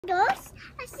Ghost?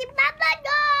 Si Baba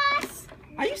Ghost.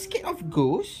 Are you scared of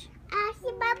ghosts? Si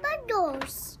Baba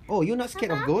Ghost. Oh, you're not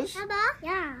scared of ghosts? Baba?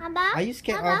 Yeah. Baba? Are you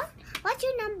scared Baba? of What's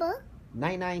your number?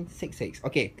 9966?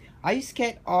 Okay. Are you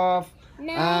scared of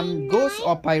Nine, ghost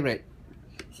or pirate?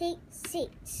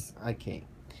 6. Okay.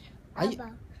 Are you,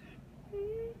 Baba.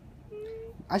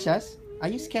 Ashas, are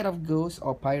you scared of ghost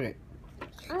or pirate?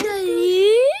 I don't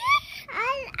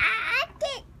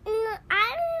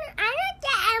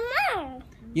get Elmo.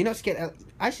 You're not scared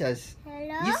Ashas?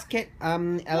 Hello? You scared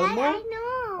Yeah, Elmo I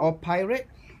know. or pirate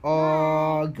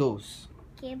or ghost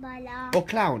Okay, Bala. or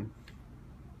clown?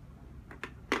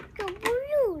 The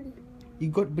balloon. You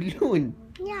got balloon.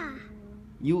 Yeah.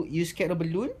 You scared of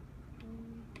balloon?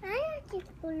 I don't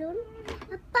get balloon.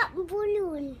 A pop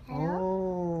balloon. Hello?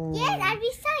 Oh. Yes,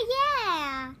 Arisa,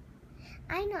 yeah.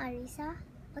 I know Arisa.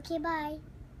 Okay, bye.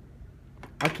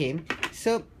 Okay.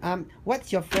 So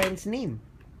what's your friend's name?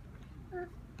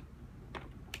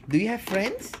 Do you have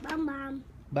friends? Bam Bam.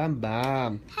 Bam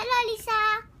Bam. Hello,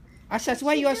 Lisa. Ashas,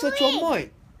 why you are so chomoy?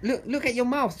 Look at your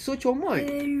mouth, so chomoy.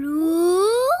 Hello.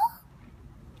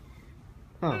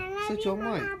 Huh, so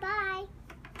chomoy. Bye.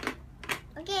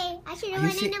 Okay, I should have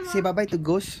You one say bye bye to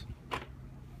ghost.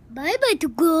 Bye bye to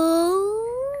go.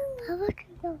 Bye bye to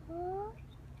go.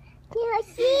 Can I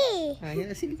see? Ah,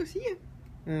 yeah, sini kau see.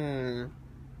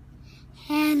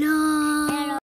 Hello.